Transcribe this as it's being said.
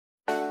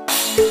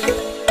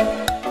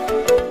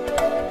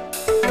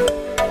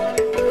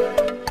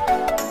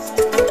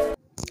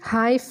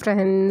Hi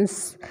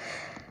friends.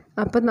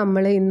 അപ്പോൾ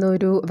നമ്മൾ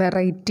ഇന്നൊരു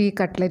വെറൈറ്റി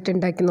കട്ട്ലറ്റ്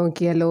ഉണ്ടാക്കി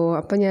നോക്കിയാലോ.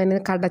 അപ്പോൾ ഞാൻ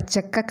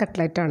കടച്ചക്ക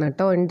കട്ട്ലറ്റാണ്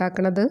കേട്ടോ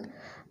ഉണ്ടാക്കണത്.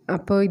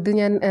 അപ്പോൾ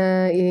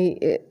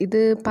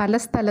ഇത് പല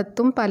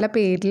സ്ഥലത്തും പല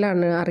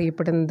പേരിലാണ്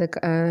അറിയപ്പെടുന്നത്.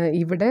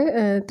 ഇവിടെ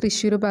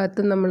തൃശ്ശൂർ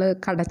ഭാഗത്ത് നമ്മൾ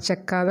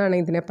കടച്ചക്ക എന്നാണ്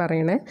ഇതിനെ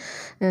പറയണത്.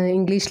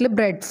 ഇംഗ്ലീഷിൽ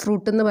ബ്രെഡ്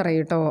ഫ്രൂട്ട് എന്ന് പറയും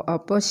കേട്ടോ.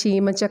 അപ്പോൾ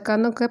ശീമച്ചക്ക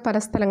എന്നൊക്കെ പല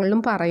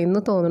സ്ഥലങ്ങളിലും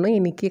പറയുന്നു തോന്നുന്നു.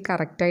 എനിക്ക്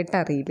കറക്റ്റായിട്ട്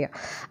അറിയില്ല.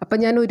 അപ്പോൾ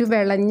ഞാൻ ഒരു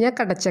വിളഞ്ഞ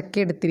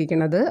കടച്ചക്ക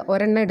എടുത്തിരിക്കണത്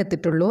ഒരെണ്ണം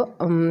എടുത്തിട്ടുള്ളൂ.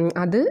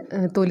 അത്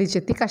തൊലി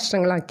ചെത്തി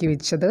കഷ്ണങ്ങളാക്കി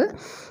വെച്ചത്.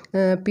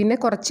 പിന്നെ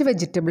കുറച്ച്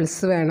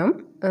വെജിറ്റബിൾസ് വേണം.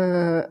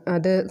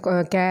 അത്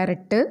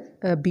ക്യാരറ്റ്,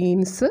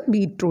 ബീൻസ്,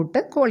 ബീറ്റ്റൂട്ട്,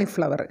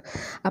 കോളിഫ്ലവർ.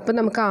 അപ്പോൾ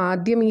നമുക്ക്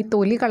ആദ്യം ഈ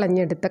തൊലി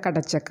കളഞ്ഞെടുത്ത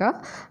കടച്ചക്ക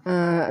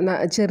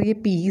ചെറിയ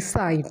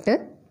പീസായിട്ട്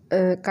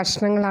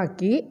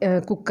കഷ്ണങ്ങളാക്കി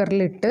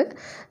കുക്കറിലിട്ട്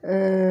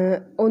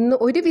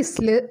ഒരു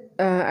വിസിൽ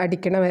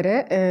അടിക്കണ വരെ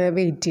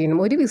വെയിറ്റ് ചെയ്യണം.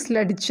 ഒരു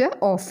വിസിലടിച്ച്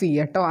ഓഫ്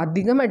ചെയ്യുക കേട്ടോ.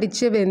 അധികം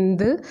അടിച്ച്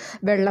വെന്ത്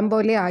വെള്ളം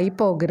പോലെ ആയി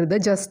പോകരുത്,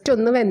 ജസ്റ്റ്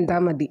ഒന്ന്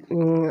വെന്താൽ മതി.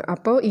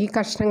 അപ്പോൾ ഈ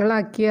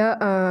കഷ്ണങ്ങളാക്കിയ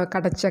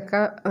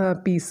കടച്ചക്ക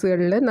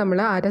പീസുകളിൽ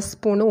നമ്മൾ 1/2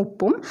 സ്പൂണ്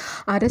ഉപ്പും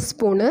 1/2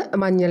 സ്പൂണ്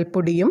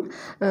മഞ്ഞൾപ്പൊടിയും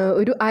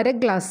ഒരു 1/2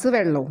 ഗ്ലാസ്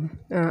വെള്ളവും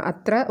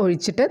അത്ര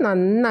ഒഴിച്ചിട്ട്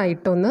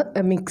നന്നായിട്ടൊന്ന്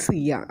മിക്സ്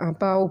ചെയ്യുക.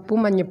 അപ്പോൾ ആ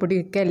ഉപ്പും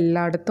മഞ്ഞൾപ്പൊടിയൊക്കെ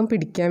എല്ലായിടത്തും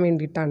പിടിക്കാൻ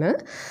വേണ്ടിയിട്ടാണ്.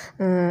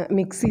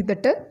 മിക്സ്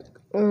ചെയ്തിട്ട്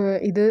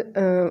ഇത്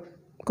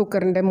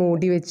കുക്കറിൻ്റെ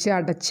മൂടി വെച്ച്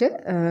അടച്ച്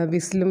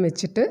വിസിലും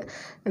വെച്ചിട്ട്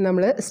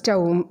നമ്മൾ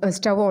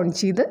സ്റ്റൗ ഓൺ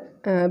ചെയ്ത്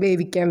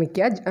വേവിക്കാൻ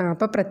വയ്ക്കുക.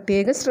 അപ്പോൾ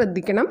പ്രത്യേകം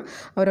ശ്രദ്ധിക്കണം,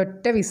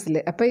 ഒരൊറ്റ വിസിൽ.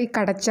 അപ്പോൾ ഈ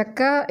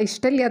കടച്ചക്ക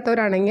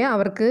ഇഷ്ടമില്ലാത്തവരാണെങ്കിൽ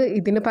അവർക്ക്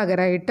ഇതിന്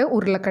പകരമായിട്ട്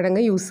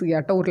ഉരുളക്കിഴങ്ങ് യൂസ്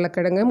ചെയ്യുക കേട്ടോ.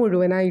 ഉരുളക്കിഴങ്ങ്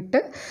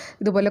മുഴുവനായിട്ട്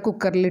ഇതുപോലെ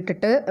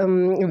കുക്കറിലിട്ടിട്ട്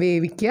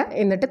വേവിക്കുക,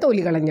 എന്നിട്ട്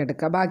തൊലി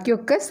കളഞ്ഞെടുക്കുക.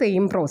 ബാക്കിയൊക്കെ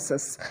സെയിം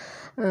പ്രോസസ്സ്.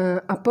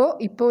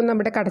 ഇപ്പോൾ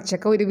നമ്മുടെ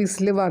കടച്ചക്ക ഒരു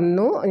വിസിൽ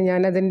വന്നു.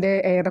 ഞാനതിൻ്റെ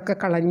എയറൊക്കെ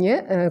കളഞ്ഞ്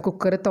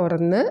കുക്കർ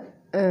തുറന്ന്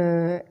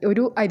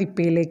ഒരു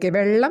അരിപ്പയിലേക്ക്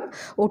വെള്ളം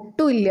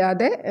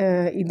ഒട്ടുമില്ലാതെ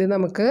ഇത്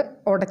നമുക്ക്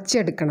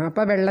ഉടച്ചെടുക്കണം.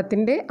 അപ്പോൾ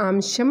വെള്ളത്തിൻ്റെ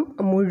അംശം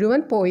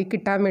മുഴുവൻ പോയി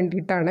കിട്ടാൻ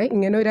വേണ്ടിയിട്ടാണ്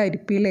ഇങ്ങനെ ഒരു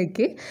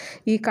അരിപ്പയിലേക്ക്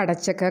ഈ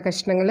കടച്ചക്ക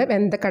കഷ്ണങ്ങൾ,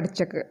 വെന്ത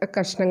കടച്ചക്ക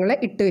കഷ്ണങ്ങൾ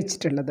ഇട്ട്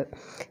വെച്ചിട്ടുള്ളത്.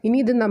 ഇനി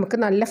ഇത് നമുക്ക്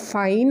നല്ല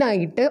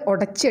ഫൈനായിട്ട്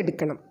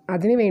ഉടച്ചെടുക്കണം.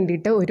 അതിന്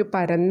വേണ്ടിയിട്ട് ഒരു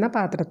പരന്ന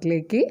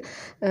പാത്രത്തിലേക്ക്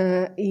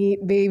ഈ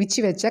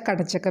വേവിച്ച് വെച്ച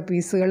കടച്ചക്ക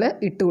പീസുകൾ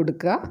ഇട്ട്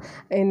കൊടുക്കുക.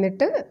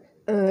 എന്നിട്ട്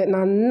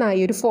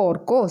നന്നായി ഒരു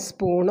ഫോർക്കോ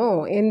സ്പൂണോ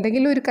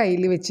എന്തെങ്കിലും ഒരു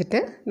കയ്യിൽ വെച്ചിട്ട്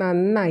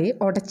നന്നായി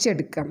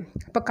ഉടച്ചെടുക്കാം.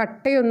 അപ്പോൾ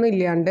കട്ടയൊന്നും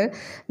ഇല്ലാണ്ട്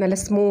നല്ല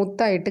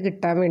സ്മൂത്തായിട്ട്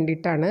കിട്ടാൻ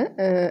വേണ്ടിയിട്ടാണ്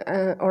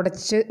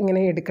ഉടച്ച്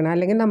ഇങ്ങനെ എടുക്കണം.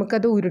 അല്ലെങ്കിൽ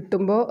നമുക്കത്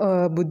ഉരുട്ടുമ്പോൾ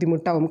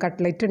ബുദ്ധിമുട്ടാവും.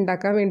 കട്ട്ലറ്റ്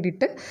ഉണ്ടാക്കാൻ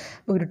വേണ്ടിയിട്ട്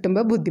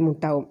ഉരുട്ടുമ്പോൾ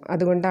ബുദ്ധിമുട്ടാവും.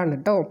 അതുകൊണ്ടാണ്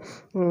കേട്ടോ.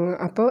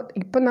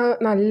 ഇപ്പോൾ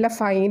നല്ല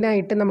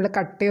ഫൈനായിട്ട് നമ്മൾ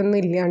കട്ടയൊന്നും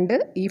ഇല്ലാണ്ട്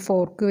ഈ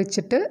ഫോർക്ക്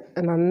വെച്ചിട്ട്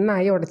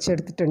നന്നായി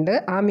ഉടച്ചെടുത്തിട്ടുണ്ട്.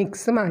 ആ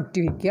മിക്സ്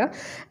മാറ്റി വയ്ക്കുക.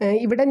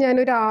 ഇവിടെ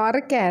ഞാനൊരു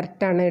 6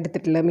 ക്യാരറ്റാണ്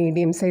എടുത്തിട്ടുള്ളത്, മീഡിയം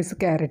സൈസ്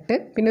ക്യാരറ്റ്,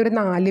 പിന്നെ ഒരു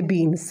 4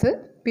 ബീൻസ്,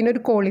 പിന്നെ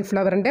ഒരു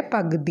കോളിഫ്ലവറിൻ്റെ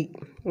പകുതി,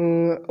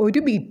 ഒരു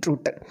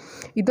ബീറ്റ്റൂട്ട്.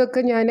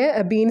 ഇതൊക്കെ ഞാൻ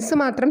ബീൻസ്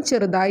മാത്രം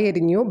ചെറുതായി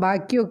അരിഞ്ഞു.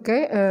 ബാക്കിയൊക്കെ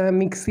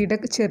മിക്സിയുടെ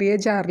ചെറിയ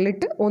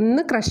ജാറിലിട്ട്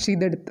ഒന്ന് ക്രഷ്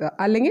ചെയ്തെടുക്കുക,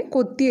 അല്ലെങ്കിൽ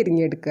കൊത്തി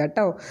അരിഞ്ഞെടുക്കുക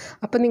കേട്ടോ.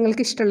 അപ്പോൾ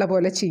നിങ്ങൾക്ക് ഇഷ്ടമുള്ള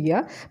പോലെ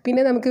ചെയ്യുക.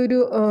 പിന്നെ നമുക്കൊരു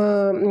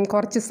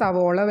കുറച്ച്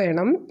സവോള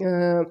വേണം,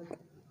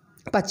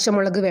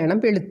 പച്ചമുളക് വേണം,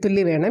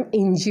 വെളുത്തുള്ളി വേണം,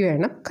 ഇഞ്ചി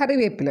വേണം,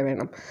 കറിവേപ്പില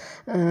വേണം.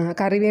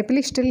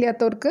 കറിവേപ്പില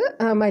ഇഷ്ടമില്ലാത്തവർക്ക്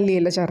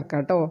മല്ലിയില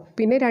ചേർക്കാം കേട്ടോ.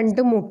 പിന്നെ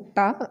 2 മുട്ട,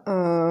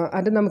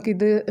 അത്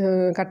നമുക്കിത്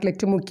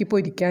കട്ട്ലറ്റ് മുക്കി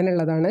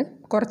പൊരിക്കാനുള്ളതാണ്.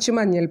 കുറച്ച്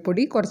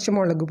മഞ്ഞൾപ്പൊടി, കുറച്ച്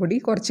മുളക് പൊടി,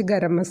 കുറച്ച്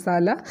ഗരം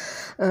മസാല,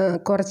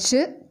 കുറച്ച്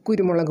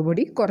കുരുമുളക്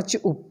പൊടി, കുറച്ച്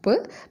ഉപ്പ്.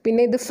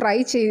 പിന്നെ ഇത് ഫ്രൈ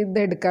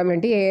ചെയ്തെടുക്കാൻ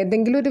വേണ്ടി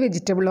ഏതെങ്കിലും ഒരു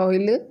വെജിറ്റബിൾ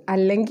ഓയിൽ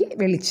അല്ലെങ്കിൽ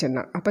വെളിച്ചെണ്ണ.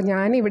 അപ്പോൾ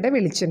ഞാനിവിടെ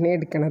വെളിച്ചെണ്ണ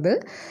എടുക്കണത്.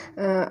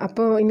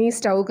 അപ്പോൾ ഇനി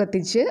സ്റ്റൗ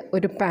കത്തിച്ച്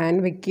ഒരു പാൻ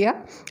വയ്ക്കുക.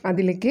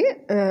 അതിലേക്ക്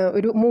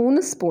ഒരു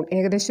 3 സ്പൂൺ,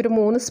 ഏകദേശം ഒരു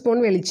 3 സ്പൂൺ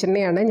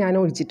വെളിച്ചെണ്ണയാണ് ഞാൻ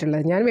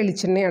ഒഴിച്ചിട്ടുള്ളത്. ഞാൻ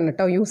വെളിച്ചെണ്ണയാണ്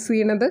കേട്ടോ യൂസ്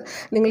ചെയ്യണത്.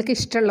 നിങ്ങൾക്ക്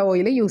ഇഷ്ടമുള്ള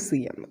ഓയിൽ യൂസ്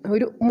ചെയ്യാം.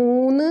 ഒരു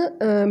 3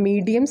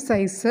 മീഡിയം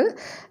സൈസ്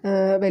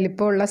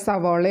വലിപ്പമുള്ള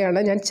സവാളയാണ്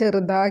ഞാൻ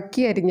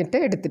ചെറുതാക്കി അരിഞ്ഞിട്ട്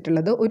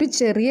എടുത്തിട്ടുള്ളത്. ഒരു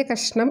ചെറിയ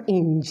കഷ്ണം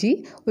ഇഞ്ചി,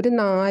 ഒരു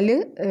 4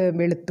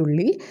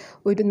 വെളുത്തുള്ളി,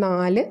 ഒരു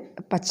 4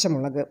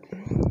 പച്ചമുളക്.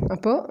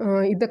 അപ്പോൾ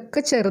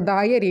ഇതൊക്കെ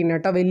ചെറുതായി അരിയണം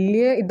കേട്ടോ.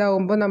 വലിയ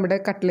ഇതാവുമ്പോൾ നമ്മുടെ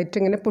കട്ട്ലറ്റ്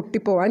ഇങ്ങനെ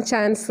പൊട്ടിപ്പോവാൻ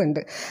ചാൻസ്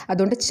ഉണ്ട്.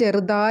 അതുകൊണ്ട്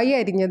ചെറുതായി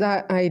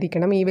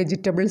അരിഞ്ഞതായിരിക്കണം ഈ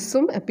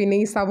വെജിറ്റബിൾസും, പിന്നെ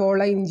ഈ സവോള,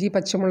 ഇഞ്ചി,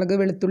 പച്ചമുളക്,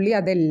 വെളുത്തുള്ളി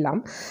അതെല്ലാം.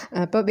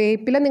 അപ്പോൾ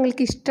വേപ്പില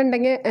നിങ്ങൾക്ക്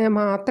ഇഷ്ടമുണ്ടെങ്കിൽ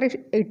മാത്രം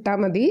ഇട്ടാൽ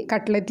മതി.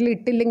 കട്ട്ലറ്റിൽ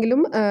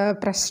ഇട്ടില്ലെങ്കിലും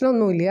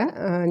പ്രശ്നമൊന്നുമില്ല.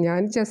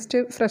 ഞാൻ ജസ്റ്റ്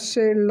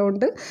ഫ്രഷ്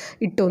ഉള്ളതുകൊണ്ട്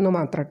ഇട്ടൊന്ന്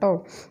മാത്രം കേട്ടോ.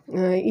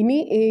 ഇനി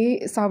ഈ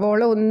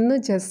സവോള ഒന്ന്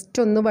ജസ്റ്റ്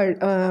ഒന്ന്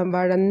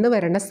വഴന്ന്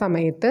വരണ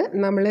സമയത്ത്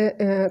നമ്മൾ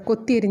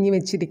കൊത്തി അരിഞ്ഞ്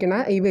വെച്ചിരിക്കണ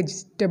ഈ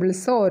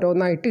വെജിറ്റബിൾസ്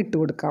ഓരോന്നായിട്ട് ഇട്ട്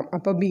കൊടുക്കാം.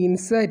 അപ്പോൾ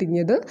ബീൻസ്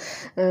അരിഞ്ഞത്,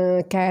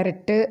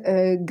 ക്യാരറ്റ്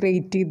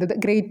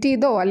ഗ്രേറ്റ്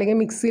ചെയ്തോ അല്ലെങ്കിൽ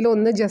മിക്സിയിൽ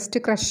ഒന്ന്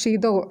ജസ്റ്റ് ക്രഷ്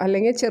ചെയ്തോ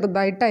അല്ലെങ്കിൽ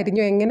ചെറുതായിട്ട്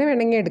അരിഞ്ഞോ എങ്ങനെ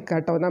വേണമെങ്കിൽ എടുക്കാം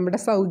കേട്ടോ. നമ്മുടെ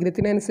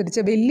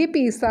സൗകര്യത്തിനനുസരിച്ച്. വലിയ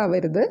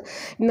പീസാവരുത്,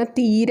 എന്നാൽ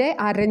തീരെ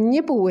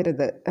അരഞ്ഞ്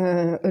പോവരുത്.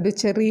 ഒരു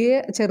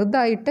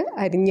ചെറുതായിട്ട്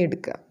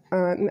അരിഞ്ഞെടുക്കുക.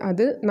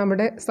 അത്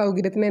നമ്മുടെ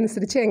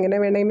സൗകര്യത്തിനനുസരിച്ച് എങ്ങനെ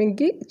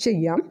വേണമെങ്കിൽ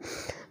ചെയ്യാം.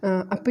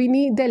 അപ്പോൾ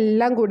ഇനി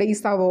ഇതെല്ലാം കൂടെ ഈ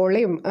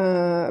സവോളയും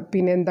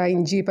പിന്നെന്താ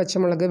ഇഞ്ചി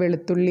പച്ചമുളക്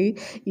വെളുത്തുള്ളി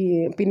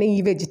പിന്നെ ഈ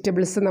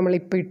വെജിറ്റബിൾസ്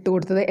നമ്മളിപ്പോൾ ഇട്ട്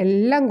കൊടുത്തത്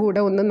എല്ലാം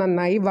കൂടെ ഒന്ന്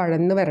നന്നായി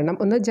വഴന്ന് വരണം,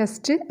 ഒന്ന്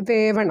ജസ്റ്റ്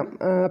വേവണം,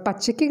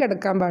 പച്ചയ്ക്ക്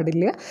കിടക്കാൻ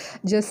പാടില്ല,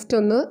 ജസ്റ്റ്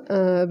ഒന്ന്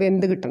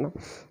വെന്ത് കിട്ടണം.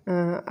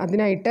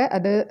 അതിനായിട്ട്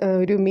അത്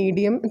ഒരു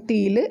മീഡിയം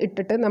തീയിൽ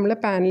ഇട്ടിട്ട് നമ്മൾ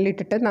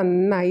പാനിലിട്ടിട്ട്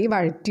നന്നായി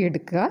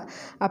വഴറ്റിയെടുക്കുക.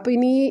 അപ്പോൾ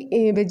ഇനി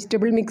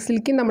വെജിറ്റബിൾ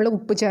മിക്സിലേക്ക് നമ്മൾ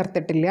ഉപ്പ്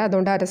ചേർത്തിട്ടില്ല,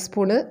 അതുകൊണ്ട് 1/2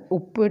 സ്പൂണ്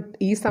ഉപ്പ്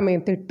ഈ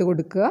സമയത്ത് ഇട്ട്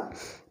കൊടുക്കുക.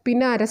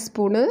 പിന്നെ 1/2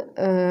 സ്പൂണ്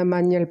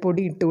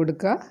മഞ്ഞൾപ്പൊടി ഇട്ട്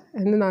കൊടുക്കുക,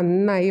 എന്ന്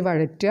നന്നായി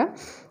വഴറ്റുക.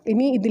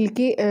 ഇനി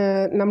ഇതിലേക്ക്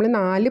നമ്മൾ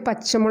 4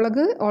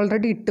 പച്ചമുളക്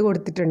ഓൾറെഡി ഇട്ട്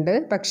കൊടുത്തിട്ടുണ്ട്,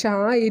 പക്ഷെ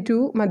ആ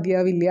എരിവ്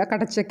മതിയാവില്ല,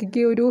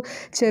 കടച്ചക്കയ്ക്ക് ഒരു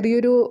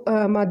ചെറിയൊരു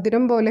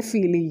മധുരം പോലെ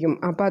ഫീൽ ചെയ്യും.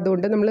 അപ്പോൾ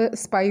അതുകൊണ്ട് നമ്മൾ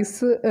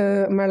സ്പൈസ്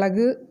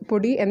മുളക്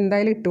പൊടി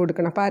എന്തായാലും ഇട്ട്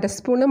കൊടുക്കണം. അപ്പോൾ 1/2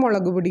 സ്പൂണ്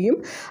മുളക് പൊടിയും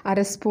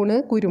 1/2 സ്പൂണ്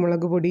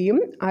കുരുമുളക് പൊടിയും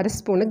 1/2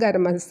 സ്പൂണ്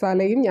ഗരം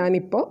മസാലയും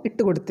ഞാനിപ്പോൾ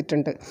ഇട്ട്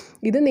കൊടുത്തിട്ടുണ്ട്.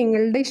 ഇത്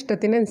നിങ്ങളുടെ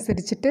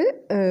ഇഷ്ടത്തിനനുസരിച്ചിട്ട്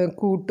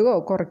കൂട്ടുകയോ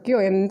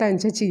കുറയ്ക്കുകയോ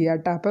എന്താണെന്ന് വെച്ചാൽ ചെയ്യാം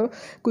കേട്ടോ. അപ്പോൾ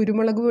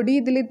കുരുമുളക് പൊടി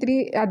ഇതിൽ ഇത്തിരി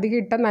അധികം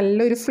ഇട്ടാൽ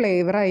നല്ലൊരു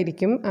ഫ്ലേവർ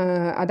ആയിരിക്കും.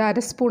 അത്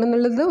 1/2 സ്പൂൺ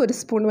എന്നുള്ളത് 1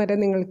 സ്പൂൺ വരെ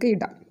നിങ്ങൾക്ക്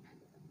ഇടാം.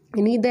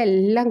 ഇനി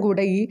ഇതെല്ലാം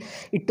കൂടെ ഈ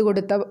ഇട്ട്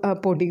കൊടുത്ത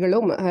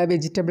പൊടികളും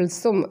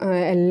വെജിറ്റബിൾസും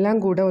എല്ലാം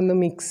കൂടെ ഒന്ന്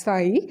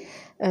മിക്സായി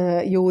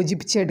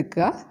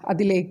യോജിപ്പിച്ചെടുക്കുക.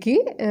 അതിലേക്ക്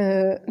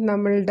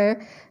നമ്മളുടെ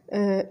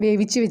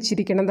വേവിച്ച്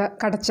വെച്ചിരിക്കുന്നത്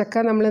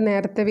കടച്ചക്ക നമ്മൾ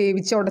നേരത്തെ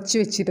വേവിച്ച് ഉടച്ച്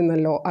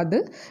വെച്ചിരുന്നല്ലോ, അത്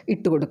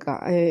ഇട്ട് കൊടുക്കുക.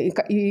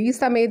 ഈ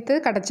സമയത്ത്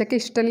കടച്ചക്ക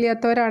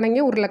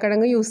ഇഷ്ടമില്ലാത്തവരാണെങ്കിൽ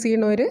ഉരുളക്കിഴങ്ങ് യൂസ്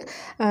ചെയ്യണവർ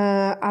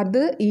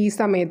അത് ഈ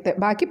സമയത്ത്,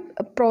 ബാക്കി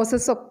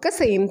പ്രോസസ്സൊക്കെ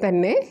സെയിം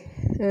തന്നെ,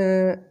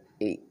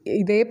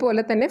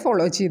 ഇതേപോലെ തന്നെ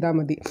ഫോളോ ചെയ്താൽ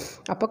മതി.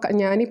 അപ്പോൾ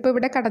ഞാനിപ്പോൾ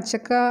ഇവിടെ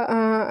കടച്ചക്ക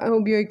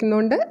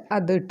ഉപയോഗിക്കുന്നതുകൊണ്ട്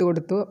അത് ഇട്ട്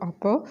കൊടുത്തു.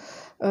 അപ്പോൾ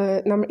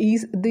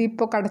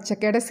ഇതിപ്പോൾ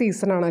കടച്ചക്കയുടെ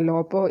സീസണാണല്ലോ,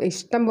 അപ്പോൾ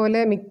ഇഷ്ടം പോലെ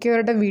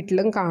മിക്കവരുടെ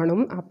വീട്ടിലും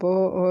കാണും. അപ്പോൾ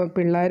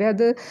പിള്ളേർ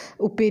അത്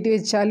ഉപ്പേരി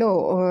വെച്ചാലോ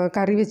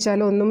കറി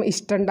വെച്ചാലോ ഒന്നും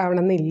ഇഷ്ടം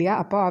ഉണ്ടാവണമെന്നില്ല.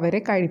 അപ്പോൾ അവരെ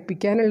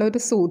കഴിപ്പിക്കാനുള്ള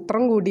ഒരു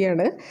സൂത്രം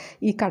കൂടിയാണ്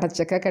ഈ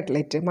കടച്ചക്ക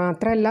കട്ട്ലറ്റ്.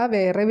 മാത്രമല്ല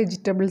വേറെ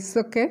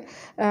വെജിറ്റബിൾസൊക്കെ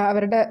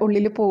അവരുടെ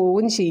ഉള്ളിൽ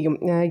പോവുകയും ചെയ്യും.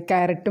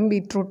 ക്യാരറ്റും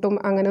ബീറ്റ്റൂട്ടും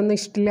അങ്ങനെയൊന്നും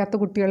ഇഷ്ടമില്ലാത്ത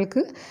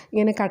കുട്ടികൾക്ക്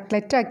ഇങ്ങനെ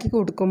കട്ട്ലറ്റാക്കി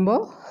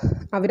കൊടുക്കുമ്പോൾ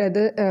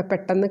അവരത്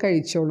പെട്ടെന്ന്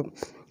കഴിച്ചോളും.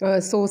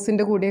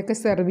 സോസിൻ്റെ കൂടെയൊക്കെ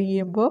സെർവ്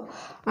ചെയ്യുമ്പോൾ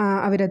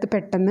അവരത്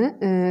പെട്ടെന്ന്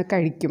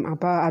കഴിക്കും.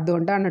 അപ്പോൾ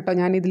അതുകൊണ്ടാണ് കേട്ടോ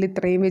ഞാനിതിൽ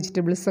ഇത്രയും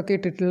വെജിറ്റബിൾസൊക്കെ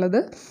ഇട്ടിട്ടുള്ളത്.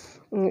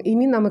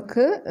 ഇനി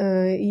നമുക്ക്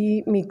ഈ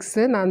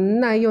മിക്സ്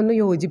നന്നായി ഒന്ന്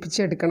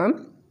യോജിപ്പിച്ചെടുക്കണം.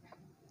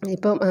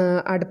 ഇപ്പം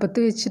അടുപ്പത്ത്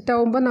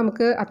വെച്ചിട്ടാവുമ്പോൾ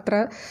നമുക്ക് അത്ര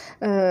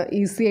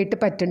ഈസി ആയിട്ട്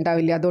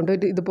പറ്റുണ്ടാവില്ല.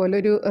 അതുകൊണ്ട്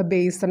ഇതുപോലൊരു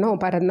ബേസണോ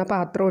പരന്ന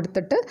പാത്രം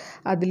എടുത്തിട്ട്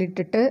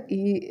അതിലിട്ടിട്ട്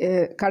ഈ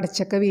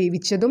കടച്ചക്ക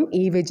വേവിച്ചതും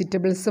ഈ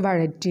വെജിറ്റബിൾസ്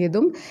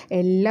വഴറ്റിയതും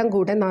എല്ലാം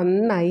കൂടെ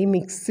നന്നായി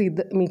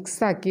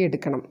മിക്സാക്കി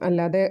എടുക്കണം.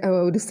 അല്ലാതെ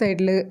ഒരു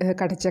സൈഡിൽ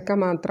കടച്ചക്ക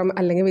മാത്രം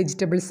അല്ലെങ്കിൽ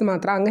വെജിറ്റബിൾസ്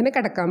മാത്രം അങ്ങനെ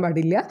കിടക്കാൻ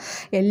പാടില്ല.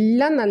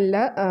 എല്ലാം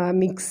നല്ല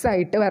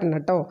മിക്സായിട്ട് വരണം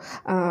കേട്ടോ.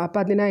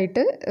 അപ്പോൾ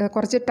അതിനായിട്ട്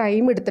കുറച്ച്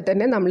ടൈം എടുത്തിട്ട്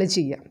തന്നെ നമ്മൾ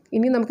ചെയ്യാം.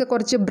 ഇനി നമുക്ക്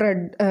കുറച്ച്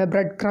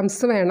ബ്രെഡ്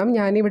ക്രംസ് വേണം.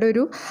 ഞാനിവിടെ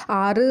ഒരു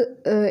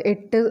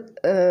 6-8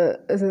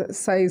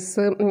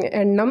 സൈസ്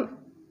എണ്ണം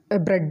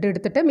ബ്രെഡ്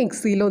എടുത്തിട്ട്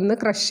മിക്സിയിലൊന്ന്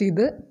ക്രഷ്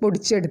ചെയ്ത്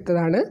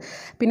പൊടിച്ചെടുത്തതാണ്.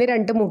 പിന്നെ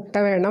 2 മുട്ട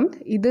വേണം.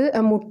 ഇത്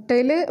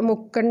മുട്ടയിൽ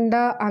മുക്കണ്ട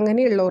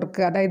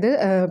അങ്ങനെയുള്ളവർക്ക്, അതായത്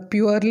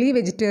പ്യുവർലി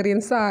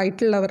വെജിറ്റേറിയൻസ്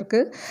ആയിട്ടുള്ളവർക്ക്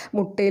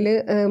മുട്ടയിൽ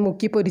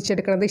മുക്കി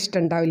പൊരിച്ചെടുക്കുന്നത്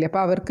ഇഷ്ടമുണ്ടാവില്ല.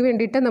 അപ്പോൾ അവർക്ക്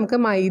വേണ്ടിയിട്ട് നമുക്ക്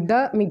മൈദ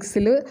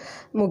മിക്സിൽ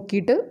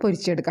മുക്കിയിട്ട്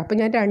പൊരിച്ചെടുക്കാം. അപ്പോൾ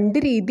ഞാൻ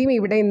 2 രീതിയും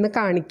ഇവിടെ ഇന്ന്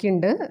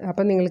കാണിക്കുന്നുണ്ട്.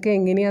 അപ്പോൾ നിങ്ങൾക്ക്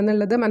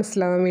എങ്ങനെയാണെന്നുള്ളത്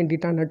മനസ്സിലാവാൻ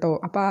വേണ്ടിയിട്ടാണ് കേട്ടോ.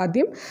 അപ്പോൾ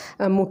ആദ്യം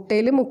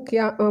മുട്ടയിൽ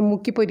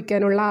മുക്കി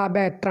പൊരിക്കാനുള്ള ആ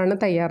ബാറ്ററാണ്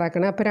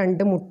തയ്യാറാക്കുന്നത്. അപ്പോൾ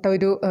 2 മുട്ട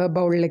ഒരു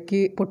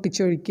ബൗളിലേക്ക്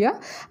പൊട്ടിച്ചൊഴിക്കുക,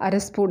 1/2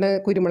 സ്പൂണ്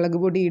കുരുമുളക്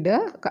പൊടി ഇടുക,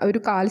 ഒരു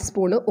 1/4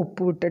 സ്പൂണ്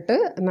ഉപ്പ് ഇട്ടിട്ട്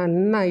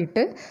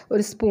നന്നായിട്ട്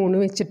ഒരു സ്പൂണ്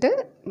വെച്ചിട്ട്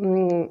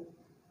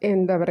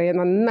എന്താ പറയുക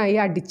നന്നായി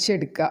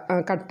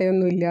അടിച്ചെടുക്കുക.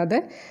 കട്ടയൊന്നും ഇല്ലാതെ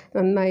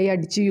നന്നായി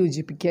അടിച്ച്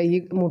യോജിപ്പിക്കുക. ഈ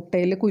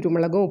മുട്ടയിൽ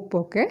കുരുമുളകും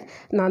ഉപ്പൊക്കെ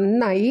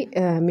നന്നായി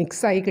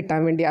മിക്സായി കിട്ടാൻ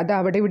വേണ്ടി. അത്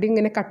അവിടെ ഇവിടെ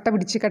ഇങ്ങനെ കട്ട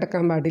പിടിച്ച്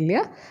കിടക്കാൻ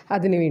പാടില്ല,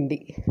 അതിന് വേണ്ടി.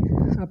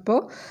 അപ്പോൾ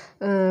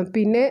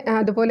പിന്നെ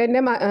അതുപോലെ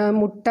തന്നെ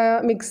മുട്ട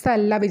മിക്സ്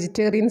അല്ല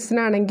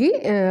വെജിറ്റേറിയൻസിനാണെങ്കിൽ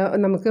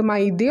നമുക്ക്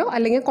മൈദയോ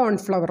അല്ലെങ്കിൽ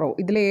കോൺഫ്ലവറോ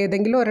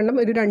ഇതിലേതെങ്കിലും ഒരെണ്ണം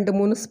ഒരു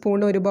 2-3 സ്പൂൺ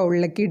ഒരു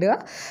ബൗളിലേക്ക് ഇടുക.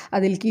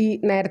 അതിലേക്ക്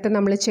നേരത്തെ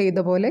നമ്മൾ ചെയ്ത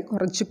പോലെ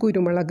കുറച്ച്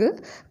കുരുമുളക്,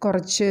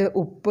 കുറച്ച്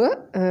ഉപ്പ്,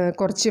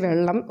 കുറച്ച്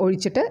വെള്ളം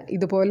ഒഴിച്ചിട്ട്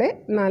ഇതുപോലെ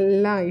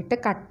നല്ലതായിട്ട്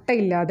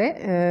കട്ടയില്ലാതെ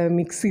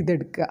മിക്സ്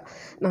ചെയ്തെടുക്കുക.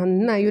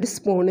 നന്നായി ഒരു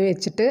സ്പൂണ്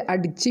വെച്ചിട്ട്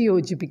അടിച്ച്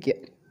യോജിപ്പിക്കുക.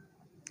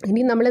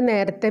 ഇനി നമ്മൾ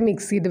നേരത്തെ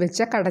മിക്സ് ചെയ്ത്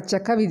വെച്ച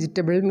കടച്ചക്ക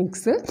വെജിറ്റബിൾ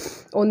മിക്സ്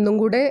ഒന്നും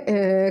കൂടെ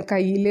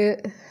കൈ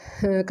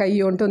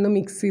കൊണ്ടൊന്ന്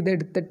മിക്സ്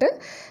ചെയ്തെടുത്തിട്ട്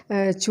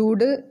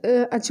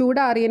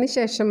ചൂടാറിയതിന്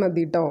ശേഷം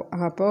മതി കേട്ടോ.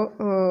 അപ്പോൾ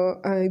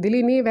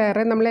ഇതിലിനി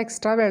വേറെ നമ്മൾ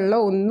എക്സ്ട്രാ വെള്ളം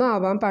ഒന്നും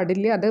ആവാൻ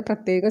പാടില്ല, അത്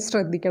പ്രത്യേകം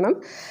ശ്രദ്ധിക്കണം.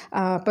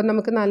 അപ്പം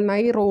നമുക്ക്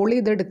നന്നായി റോൾ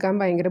ചെയ്തെടുക്കാൻ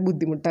ഭയങ്കര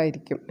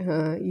ബുദ്ധിമുട്ടായിരിക്കും.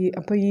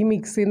 അപ്പോൾ ഈ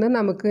മിക്സിൽ നിന്ന്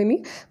നമുക്ക് ഇനി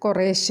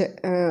കുറേശ്ശെ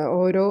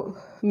ഓരോ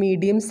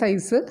മീഡിയം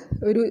സൈസ്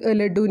ഒരു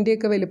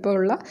ലഡുവിൻ്റെയൊക്കെ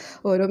വലിപ്പമുള്ള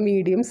ഓരോ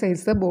മീഡിയം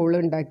സൈസ് ബോൾ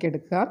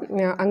ഉണ്ടാക്കിയെടുക്കുക.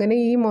 അങ്ങനെ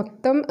ഈ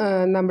മൊത്തം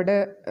നമ്മുടെ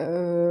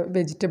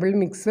വെജിറ്റബിൾ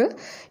മിക്സ്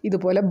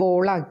ഇതുപോലെ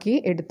ബോളാക്കി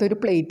എടുത്തൊരു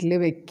പ്ലേറ്റിൽ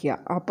വെക്കുക.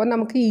 അപ്പോൾ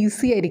നമുക്ക്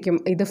ഈസി ആയിരിക്കും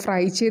ഇത്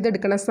ഫ്രൈ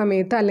ചെയ്തെടുക്കുന്ന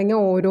സമയത്ത്. അല്ലെങ്കിൽ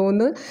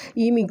ഓരോന്ന്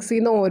ഈ മിക്സിൽ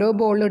നിന്ന് ഓരോ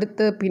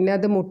ബോളെടുത്ത് പിന്നെ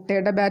അത്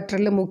മുട്ടയുടെ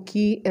ബാറ്ററിൽ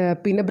മുക്കി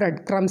പിന്നെ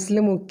ബ്രെഡ് ക്രംസിൽ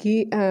മുക്കി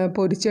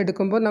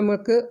പൊരിച്ചെടുക്കുമ്പോൾ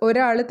നമുക്ക്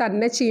ഒരാൾ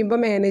തന്നെ ചെയ്യുമ്പോൾ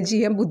മാനേജ്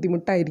ചെയ്യാൻ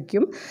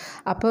ബുദ്ധിമുട്ടായിരിക്കും.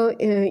 അപ്പോൾ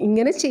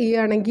ഇങ്ങനെ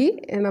ചെയ്യുകയാണെങ്കിൽ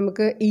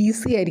നമുക്ക്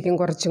ഈസി ആയിരിക്കും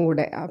കുറച്ചും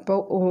കൂടെ. അപ്പോൾ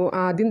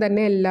ആദ്യം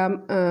തന്നെ എല്ലാം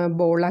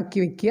ബോളാക്കി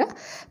വെക്കുക,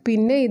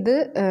 പിന്നെ ഇത്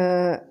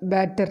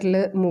ബാറ്ററിൽ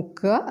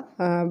മുക്കുക,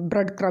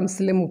 ബ്രെഡ്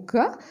ക്രംസിൽ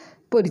മുക്കുക,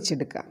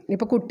 പൊരിച്ചെടുക്കുക.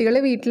 ഇപ്പോൾ കുട്ടികൾ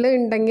വീട്ടിൽ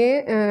ഉണ്ടെങ്കിൽ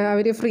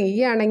അവർ ഫ്രീ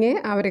ആണെങ്കിൽ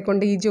അവരെ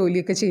കൊണ്ട് ഈ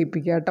ജോലിയൊക്കെ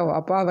ചെയ്യിപ്പിക്കുക കേട്ടോ.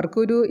 അപ്പോൾ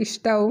അവർക്കൊരു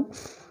ഇഷ്ടമാവും.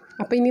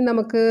 അപ്പോൾ ഇനി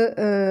നമുക്ക്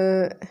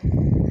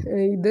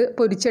ഇത്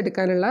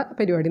പൊരിച്ചെടുക്കാനുള്ള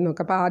പരിപാടി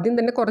നോക്കാം. അപ്പോൾ ആദ്യം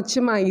തന്നെ കുറച്ച്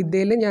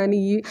മൈദയിൽ ഞാൻ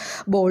ഈ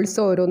ബോൾസ്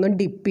ഓരോന്നും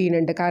ഡിപ്പ്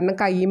ചെയ്യുന്നുണ്ട്. കാരണം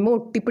കൈമ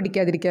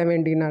ഒട്ടിപ്പിടിക്കാതിരിക്കാൻ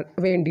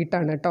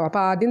വേണ്ടിയിട്ടാണ് കേട്ടോ.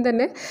 അപ്പോൾ ആദ്യം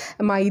തന്നെ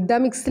മൈദ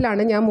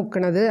മിക്സിലാണ് ഞാൻ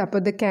മുക്കണത്.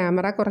 അപ്പോൾ ഇത്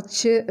ക്യാമറ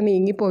കുറച്ച്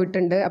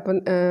നീങ്ങിപ്പോയിട്ടുണ്ട്.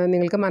 അപ്പം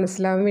നിങ്ങൾക്ക്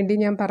മനസ്സിലാവാൻ വേണ്ടി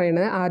ഞാൻ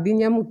പറയണത്, ആദ്യം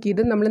ഞാൻ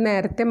മുക്കിയത് നമ്മൾ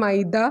നേരത്തെ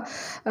മൈദ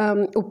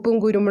ഉപ്പും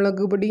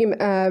കുരുമുളക് പൊടിയും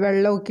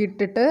വെള്ളമൊക്കെ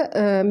ഇട്ടിട്ട്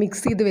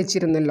മിക്സ് ചെയ്ത്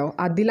വെച്ചിരുന്നല്ലോ,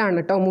 അതിലാണ്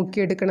കേട്ടോ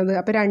മുക്കിയെടുക്കണത്.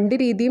 അപ്പോൾ രണ്ട്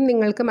രീതിയും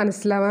നിങ്ങൾക്ക്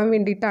മനസ്സിലാവാൻ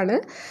വേണ്ടിയിട്ടാണ്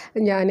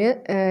ഞാൻ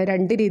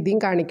രണ്ട് രീതിയും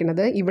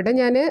കാണിക്കുന്നത്. ഇവിടെ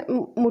ഞാൻ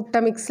മുട്ട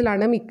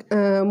മിക്സിലാണ്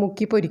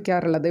മുക്കി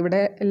പൊരിക്കാറുള്ളത്.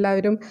 ഇവിടെ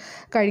എല്ലാവരും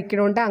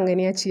കഴിക്കണോണ്ട്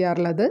അങ്ങനെയാണ്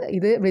ചെയ്യാറുള്ളത്.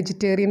 ഇത്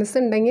വെജിറ്റേറിയൻസ്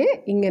ഉണ്ടെങ്കിൽ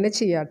ഇങ്ങനെ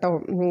ചെയ്യാം കേട്ടോ.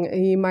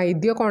 ഈ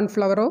മൈദയോ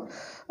കോൺഫ്ലവറോ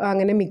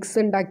അങ്ങനെ മിക്സ്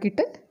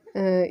ഉണ്ടാക്കിയിട്ട്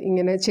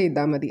ഇങ്ങനെ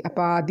ചെയ്താൽ മതി.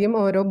 അപ്പോൾ ആദ്യം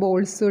ഓരോ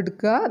ബോൾസും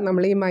എടുക്കുക,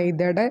 നമ്മൾ ഈ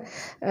മൈദയുടെ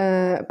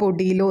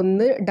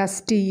പൊടിയിലൊന്ന്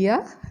ഡസ്റ്റ്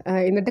ചെയ്യുക,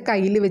 എന്നിട്ട്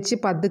കയ്യിൽ വെച്ച്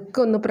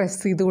പതുക്കെ ഒന്ന്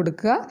പ്രസ് ചെയ്ത്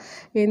കൊടുക്കുക,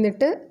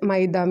 എന്നിട്ട്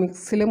മൈദ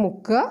മിക്സിൽ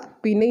മുക്കുക,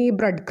 പിന്നെ ഈ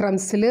ബ്രെഡ്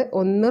ക്രംസിൽ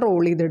ഒന്ന്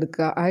റോൾ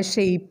ചെയ്തെടുക്കുക. ആ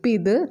ഷേപ്പ്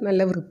ചെയ്ത്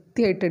നല്ല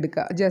വൃത്തിയായിട്ട്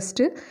എടുക്കുക.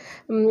 ജസ്റ്റ്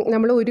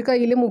നമ്മൾ ഒരു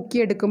കയ്യിൽ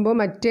മുക്കിയെടുക്കുമ്പോൾ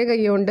മറ്റേ കൈ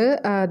കൊണ്ട്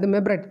അതുമേ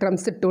ബ്രെഡ്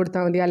ക്രംസ് ഇട്ട്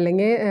കൊടുത്താൽ മതി.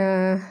 അല്ലെങ്കിൽ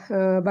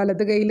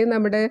വലത് കയ്യിൽ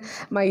നമ്മുടെ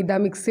മൈദ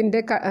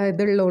മിക്സിൻ്റെ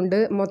ഇതുള്ളതുകൊണ്ട്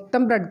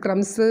മൊത്തം ബ്രെഡ്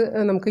ക്രംസ്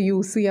നമുക്ക്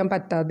യൂസ് ചെയ്യാൻ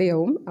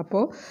പറ്റാതെയാവും.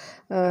 അപ്പോൾ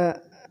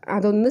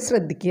അതൊന്ന്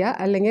ശ്രദ്ധിക്കുക.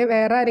 അല്ലെങ്കിൽ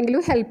വേറെ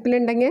ആരെങ്കിലും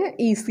ഹെൽപ്പിലുണ്ടെങ്കിൽ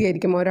ഈസി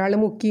ആയിരിക്കും. ഒരാൾ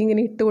മുക്കി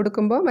ഇങ്ങനെ ഇട്ട്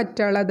കൊടുക്കുമ്പോൾ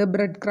മറ്റാൾ അത്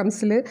ബ്രെഡ്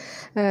ക്രംസിൽ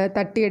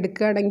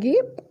തട്ടിയെടുക്കുകയാണെങ്കിൽ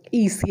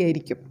ഈസി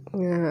ആയിരിക്കും.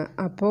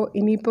 അപ്പോൾ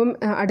ഇനിയിപ്പം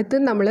അടുത്ത്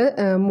നമ്മൾ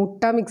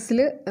മുട്ട മിക്സിൽ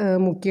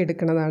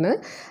മുക്കിയെടുക്കുന്നതാണ്.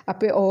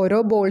 അപ്പോൾ ഓരോ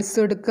ബോൾസ്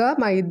എടുക്കുക,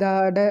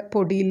 മൈദയുടെ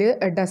പൊടിയിൽ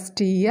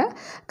ഡസ്റ്റ് ചെയ്യുക,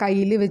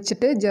 കയ്യിൽ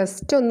വെച്ചിട്ട്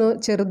ജസ്റ്റ് ഒന്ന്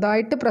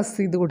ചെറുതായിട്ട് പ്രസ്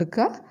ചെയ്ത്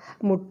കൊടുക്കുക,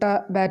 മുട്ട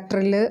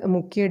ബാറ്ററിൽ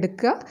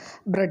മുക്കിയെടുക്കുക,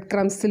 ബ്രെഡ്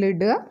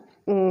ക്രംസിലിടുക,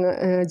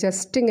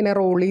 ജസ്റ്റ് ഇങ്ങനെ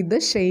റോൾ ചെയ്ത്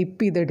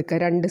ഷേപ്പ് ചെയ്തെടുക്കുക.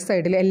 രണ്ട്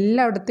സൈഡിൽ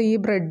എല്ലായിടത്തും ഈ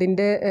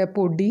ബ്രെഡിൻ്റെ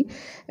പൊടി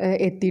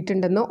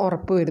എത്തിയിട്ടുണ്ടെന്ന്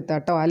ഉറപ്പ് വരുത്തുക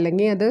കേട്ടോ.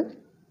 അല്ലെങ്കിൽ അത്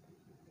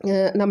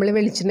നമ്മൾ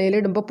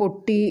വെളിച്ചെണ്ണയിലിടുമ്പോൾ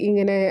പൊട്ടി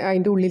ഇങ്ങനെ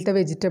അതിൻ്റെ ഉള്ളിലത്തെ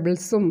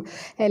വെജിറ്റബിൾസും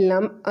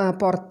എല്ലാം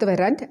പുറത്ത്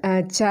വരാൻ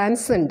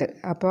ചാൻസ് ഉണ്ട്.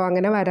 അപ്പോൾ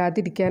അങ്ങനെ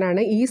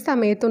വരാതിരിക്കാനാണ്. ഈ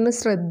സമയത്തൊന്ന്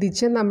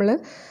ശ്രദ്ധിച്ച് നമ്മൾ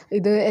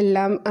ഇത്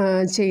എല്ലാം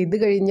ചെയ്ത്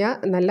കഴിഞ്ഞാൽ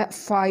നല്ല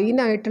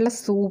ഫൈനായിട്ടുള്ള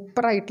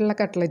സൂപ്പറായിട്ടുള്ള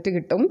കട്ട്ലറ്റ്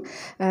കിട്ടും.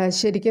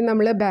 ശരിക്കും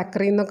നമ്മൾ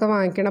ബേക്കറിയിൽ നിന്നൊക്കെ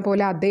വാങ്ങിക്കണ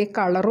പോലെ അതേ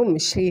കളറും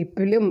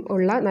ഷേപ്പിലും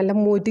ഉള്ള നല്ല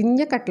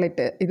മുരിഞ്ഞ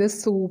കട്ട്ലറ്റ്. ഇത്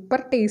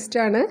സൂപ്പർ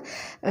ടേസ്റ്റാണ്,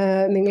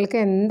 നിങ്ങൾക്ക്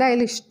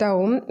എന്തായാലും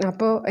ഇഷ്ടമാവും.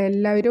 അപ്പോൾ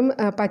എല്ലാവരും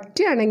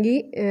പറ്റുകയാണെങ്കിൽ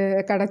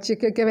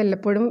കടച്ചക്കയൊക്കെ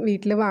വല്ലപ്പോഴും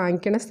വീട്ടിൽ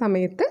വാങ്ങിക്കണ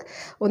സമയത്ത്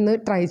ഒന്ന്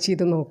ട്രൈ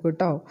ചെയ്ത് നോക്കൂ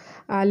കേട്ടോ.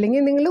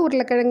 അല്ലെങ്കിൽ നിങ്ങൾ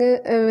ഉരുളക്കിഴങ്ങ്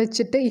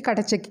വെച്ചിട്ട് ഈ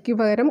കടച്ചക്കയ്ക്ക്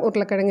പകരം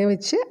ഉരുളക്കിഴങ്ങ്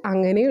വെച്ച്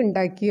അങ്ങനെ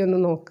ഉണ്ടാക്കി ഒന്ന്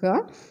നോക്കുക.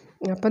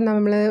 അപ്പം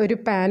നമ്മൾ ഒരു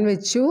പാൻ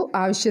വെച്ചു,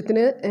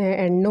 ആവശ്യത്തിന്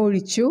എണ്ണ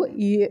ഒഴിച്ചു,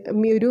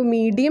 ഈ ഒരു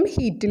മീഡിയം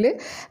ഹീറ്റിൽ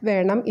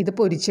വേണം ഇത്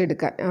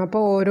പൊരിച്ചെടുക്കാൻ.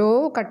 അപ്പോൾ ഓരോ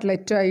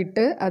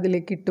കട്ട്ലറ്റുമായിട്ട്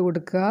അതിലേക്ക് ഇട്ട്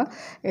കൊടുക്കുക.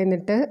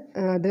 എന്നിട്ട്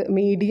അത്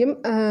മീഡിയം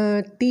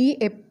തീ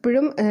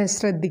എപ്പോഴും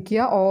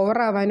ശ്രദ്ധിക്കുക,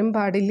 ഓവറാവാനും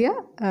പാടില്ല,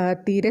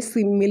 തീരെ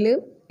സിമ്മിൽ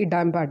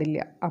ഇടാൻ പാടില്ല.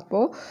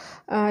 അപ്പോൾ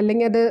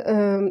അല്ലെങ്കിൽ അത്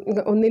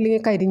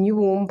ഒന്നില്ലെങ്കിൽ കരിഞ്ഞു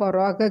പോവും,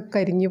 പുറമൊക്കെ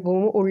കരിഞ്ഞു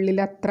പോവും,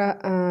 ഉള്ളിലത്ര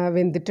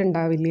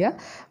വെന്തിട്ടുണ്ടാവില്ല,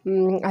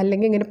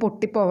 അല്ലെങ്കിൽ ഇങ്ങനെ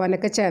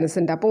പൊട്ടിപ്പോവാനൊക്കെ ചാൻസ്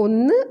ഉണ്ട്. അപ്പോൾ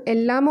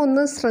എല്ലാം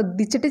ഒന്ന്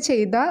ശ്രദ്ധിച്ചിട്ട്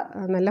ചെയ്താൽ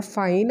നല്ല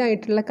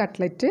ഫൈനായിട്ടുള്ള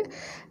കട്ട്ലറ്റ്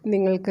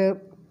നിങ്ങൾക്ക്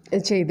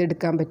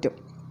ചെയ്തെടുക്കാൻ പറ്റും.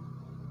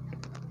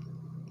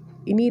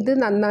 ഇനി ഇത്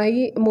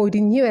നന്നായി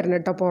മൊരിഞ്ഞ് വരണം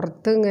കേട്ടോ.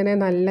 പുറത്ത് ഇങ്ങനെ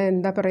നല്ല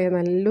എന്താ പറയുക,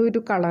 നല്ലൊരു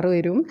കളർ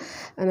വരും,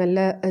 നല്ല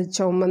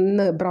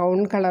ചുമന്ന് ബ്രൗൺ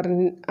കളർ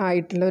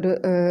ആയിട്ടുള്ളൊരു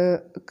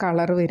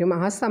കളർ വരും.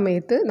 ആ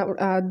സമയത്ത്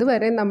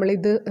അതുവരെ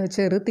നമ്മളിത്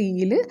ചെറു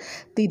തീയിൽ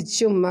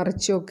തിരിച്ചും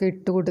മറിച്ചും ഒക്കെ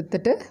ഇട്ട്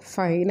കൊടുത്തിട്ട്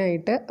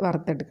ഫൈനായിട്ട്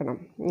വറുത്തെടുക്കണം.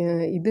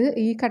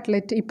 ഈ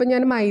കട്ട്ലറ്റ് ഇപ്പം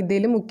ഞാൻ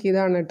മൈദയിൽ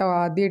മുക്കിയതാണ് കേട്ടോ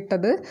ആദ്യം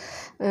ഇട്ടത്.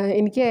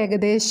 എനിക്ക്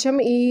ഏകദേശം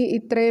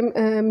ഇത്രയും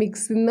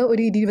മിക്സിൽ നിന്ന്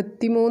ഒരു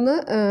 23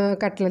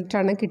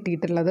 കട്ട്ലറ്റാണ്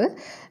കിട്ടിയിട്ടുള്ളത്.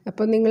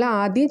 അപ്പോൾ നിങ്ങൾ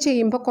ആദ്യം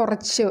ചെയ്യുമ്പോൾ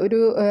കുറച്ച് ഒരു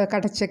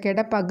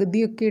കടച്ചക്കയുടെ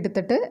പകുതിയൊക്കെ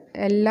എടുത്തിട്ട്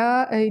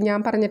ഞാൻ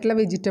പറഞ്ഞിട്ടുള്ള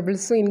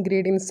വെജിറ്റബിൾസും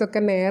ഇൻഗ്രീഡിയൻസും ഒക്കെ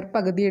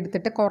പകുതി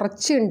എടുത്തിട്ട്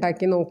കുറച്ച്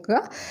ഉണ്ടാക്കി നോക്കുക.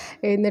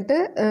 എന്നിട്ട്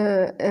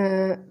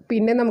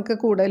പിന്നെ നമുക്ക്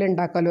കൂടുതൽ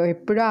ഉണ്ടാക്കാമല്ലോ.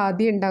 എപ്പോഴും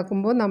ആദ്യം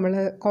ഉണ്ടാക്കുമ്പോൾ നമ്മൾ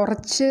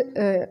കുറച്ച്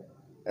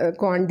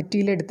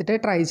ക്വാണ്ടിറ്റിയിലെടുത്തിട്ട്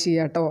ട്രൈ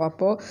ചെയ്യുക കേട്ടോ.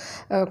 അപ്പോൾ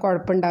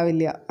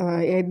കുഴപ്പമുണ്ടാവില്ല.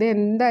 ഇത്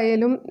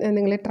എന്തായാലും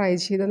നിങ്ങൾ ട്രൈ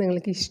ചെയ്താൽ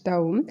നിങ്ങൾക്ക്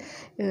ഇഷ്ടമാവും.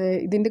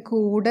 ഇതിൻ്റെ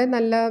കൂടെ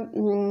നല്ല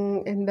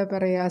എന്താ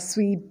പറയുക,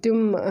 സ്വീറ്റും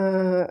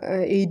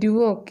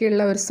എരിവും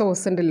ഒക്കെയുള്ള ഒരു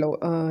സോസ് ഉണ്ടല്ലോ,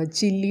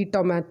 ചില്ലി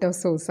ടൊമാറ്റോ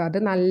സോസ്, അത്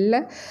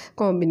നല്ല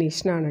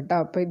കോമ്പിനേഷനാണ് കേട്ടോ.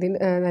 അപ്പോൾ ഇതിന്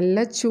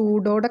നല്ല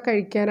ചൂടോടെ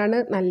കഴിക്കാനാണ്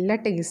നല്ല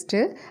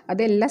ടേസ്റ്റ്.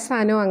 അതെല്ലാ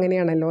സാധനവും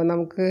അങ്ങനെയാണല്ലോ,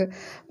 നമുക്ക്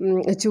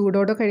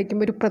ചൂടോടെ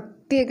കഴിക്കുമ്പോൾ ഒരു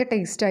പ്രത്യേക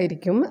ടേസ്റ്റ്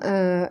ആയിരിക്കും.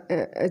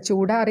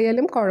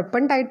 ചൂടാറിയാലും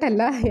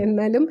കുഴപ്പമുണ്ടായിട്ടല്ല,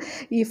 എന്നാലും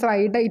ഈ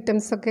ഫ്രൈഡ്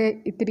ഐറ്റംസൊക്കെ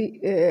ഇത്തിരി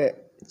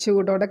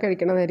ചൂടോടെ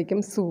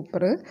കഴിക്കണതായിരിക്കും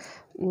സൂപ്പർ.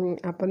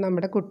 അപ്പം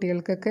നമ്മുടെ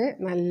കുട്ടികൾക്കൊക്കെ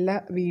നല്ല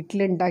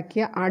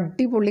വീട്ടിലുണ്ടാക്കിയ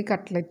അടിപൊളി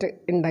കട്ട്ലറ്റ്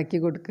ഉണ്ടാക്കി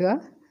കൊടുക്കുക.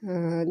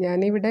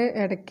 ഞാനിവിടെ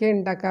ഇടയ്ക്ക്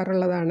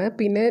ഉണ്ടാക്കാറുള്ളതാണ്.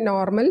 പിന്നെ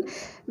നോർമൽ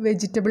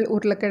വെജിറ്റബിൾ,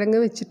 ഉരുളക്കിഴങ്ങ്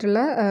വെച്ചിട്ടുള്ള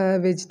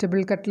വെജിറ്റബിൾ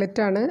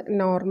കട്ട്ലറ്റാണ്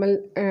നോർമൽ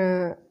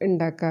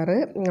ഉണ്ടാക്കാറ്.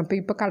 അപ്പോൾ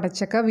ഇപ്പോൾ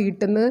കടച്ചക്ക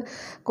വീട്ടിൽ നിന്ന്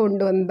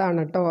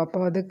കൊണ്ടുവന്നതാണ് കേട്ടോ.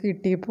 അപ്പോൾ അത്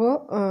കിട്ടിയപ്പോൾ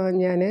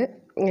ഞാൻ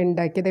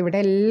ഉണ്ടാക്കിയത്. ഇവിടെ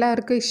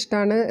എല്ലാവർക്കും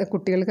ഇഷ്ടമാണ്,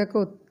 കുട്ടികൾക്കൊക്കെ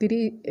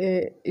ഒത്തിരി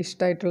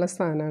ഇഷ്ടമായിട്ടുള്ള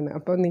സാധനമാണ്.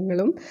 അപ്പോൾ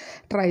നിങ്ങളും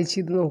ട്രൈ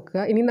ചെയ്ത് നോക്കുക.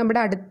 ഇനി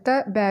നമ്മുടെ അടുത്ത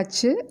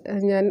ബാച്ച്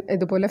ഞാൻ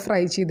ഇതുപോലെ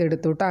ഫ്രൈ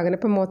ചെയ്തെടുത്തു കേട്ടോ. അങ്ങനെ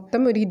ഇപ്പോൾ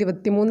മൊത്തം ഒരു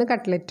 23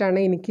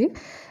 കട്ട്ലറ്റാണ് എനിക്ക്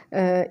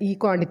ഈ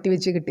ക്വാണ്ടിറ്റി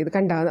വെച്ച് കിട്ടിയത്.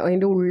 കണ്ടോ,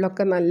 അതിൻ്റെ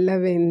ഉള്ളൊക്കെ നല്ല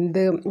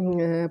വെന്ത്,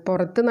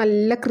 പുറത്ത്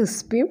നല്ല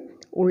ക്രിസ്പിയും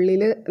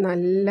ഉള്ളിൽ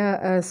നല്ല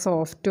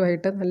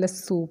സോഫ്റ്റുമായിട്ട് നല്ല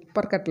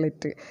സൂപ്പർ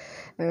കട്ട്ലറ്റ്.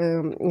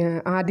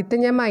 ആദ്യത്തെ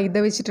ഞാൻ മൈദ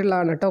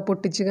വെച്ചിട്ടുള്ളതാണ് കേട്ടോ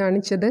പൊട്ടിച്ച്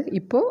കാണിച്ചത്.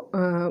 ഇപ്പോൾ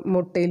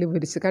മുട്ടയിൽ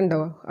പൊരിച്ച്, കണ്ടോ,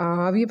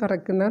 ആവി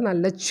പറക്കുന്ന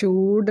നല്ല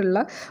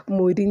ചൂടുള്ള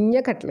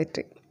മുരിഞ്ഞ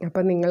കട്ട്ലറ്റ്.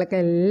 അപ്പോൾ നിങ്ങൾക്ക്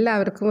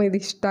എല്ലാവർക്കും ഇത്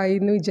ഇഷ്ടമായി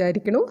എന്ന്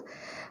വിചാരിക്കണു.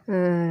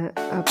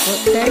 അപ്പോൾ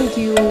താങ്ക്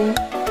യു.